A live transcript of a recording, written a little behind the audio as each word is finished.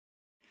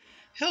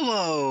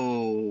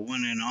Hello,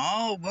 one and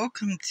all.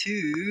 Welcome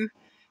to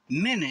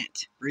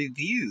Minute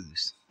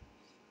Reviews.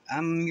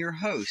 I'm your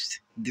host,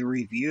 the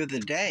review of the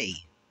day.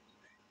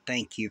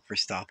 Thank you for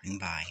stopping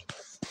by.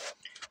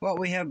 What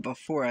we have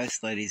before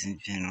us, ladies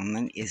and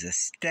gentlemen, is a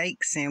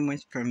steak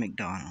sandwich from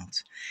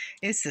McDonald's.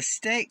 It's a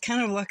steak,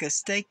 kind of like a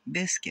steak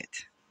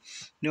biscuit.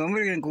 Now, I'm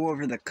going to go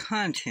over the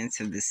contents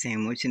of the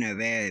sandwich, and I've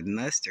added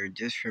mustard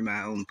just for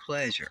my own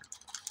pleasure.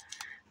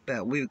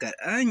 But we've got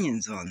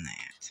onions on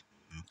that.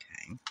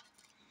 Okay.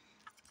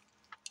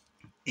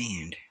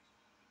 And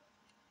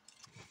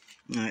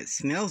it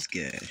smells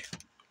good.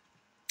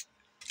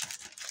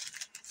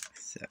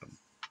 So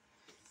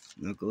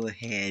we'll go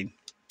ahead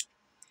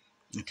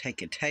and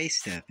take a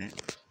taste of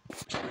it.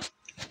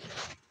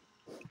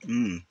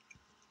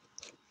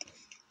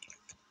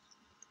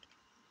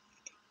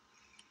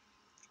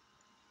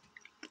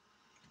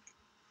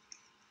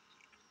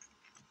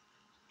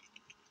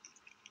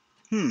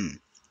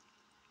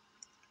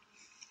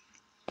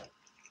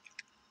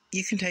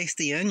 You can taste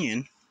the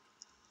onion.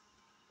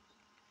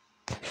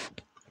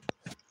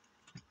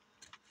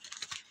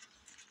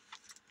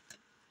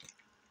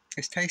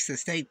 Let's taste the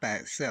steak by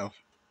itself.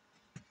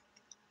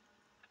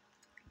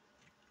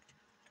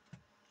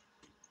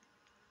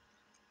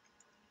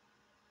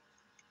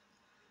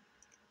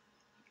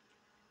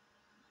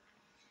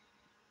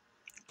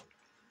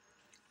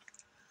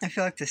 I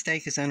feel like the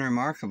steak is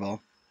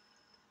unremarkable.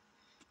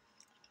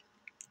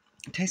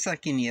 It tastes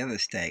like any other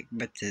steak,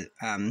 but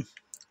the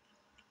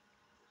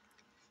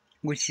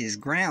which is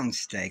ground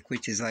steak,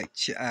 which is like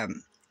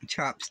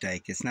chop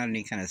steak. It's not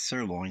any kind of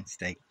sirloin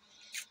steak.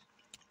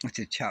 It's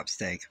a chop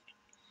steak.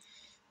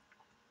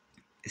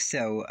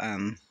 So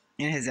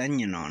it has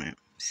onion on it.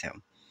 So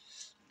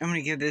I'm going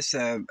to give this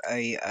a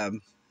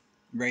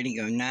rating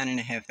of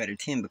 9.5 out of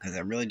 10 because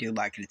I really do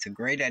like it. It's a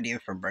great idea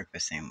for a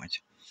breakfast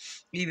sandwich,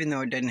 even though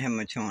it doesn't have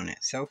much on it.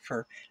 So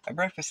for a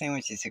breakfast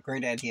sandwich, it's a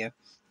great idea,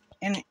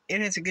 and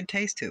it has a good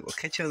taste to it. We'll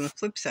catch you on the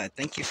flip side.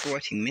 Thank you for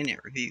watching Minute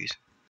Reviews.